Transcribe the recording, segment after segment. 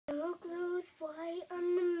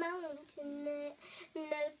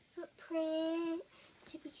not a footprint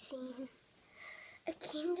to be seen. A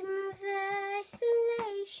kingdom of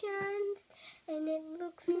isolations, and it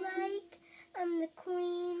looks like I'm the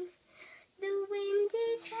queen. The wind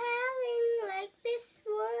is howling like this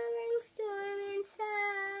swirling storm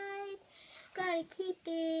inside. Gotta keep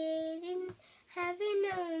it in, having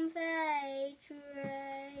known right.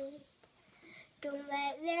 Don't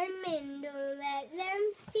let them in, don't let them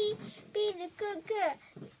see. Be the good girl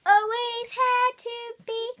you always had to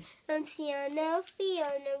be. Don't steal, no feel,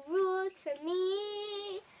 no rules for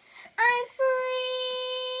me. I'm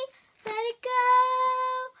free, let it go,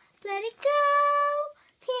 let it go.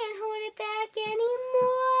 Can't hold it back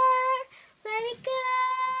anymore. Let it go,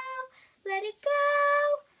 let it go.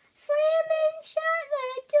 Slamming shut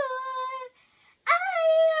the door. I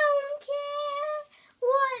don't care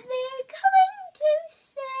what they're going to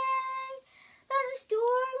say. Let the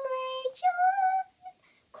storm rage on.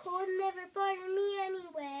 Cold never bothered me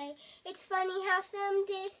anyway. It's funny how some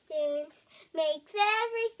distance makes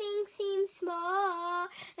everything seem small,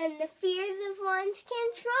 and the fears of once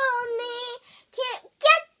control me can't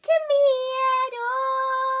get to me at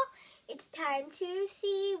all. It's time to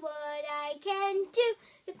see what I can do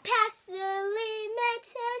to pass the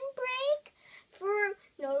limits and break through.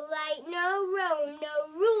 No light, no roam, no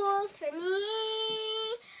rules for me.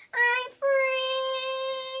 I'm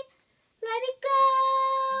free. Let it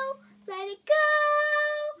go, let it go.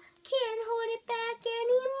 Can't hold it back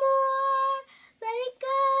anymore. Let it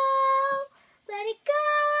go, let it go.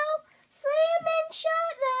 Slam and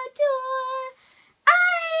shut the door.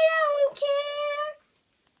 I don't care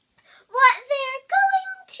what they're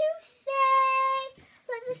going to say.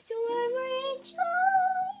 Let the storm rage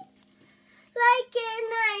on like an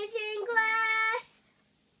isinglass.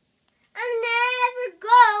 I'm never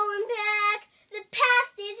going back. The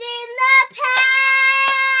past is in the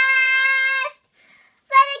past.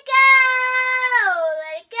 Let it go,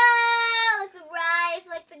 let it go. Like the rise,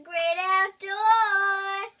 like the great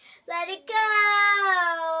outdoors. Let it go,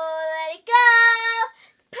 let it go.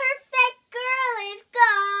 The perfect girl is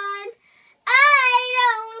gone. I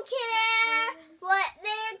don't care what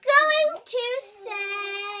they're going to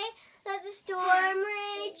say. Let the storm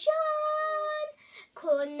rage on.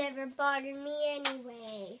 Cold never bothered me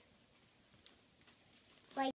anyway.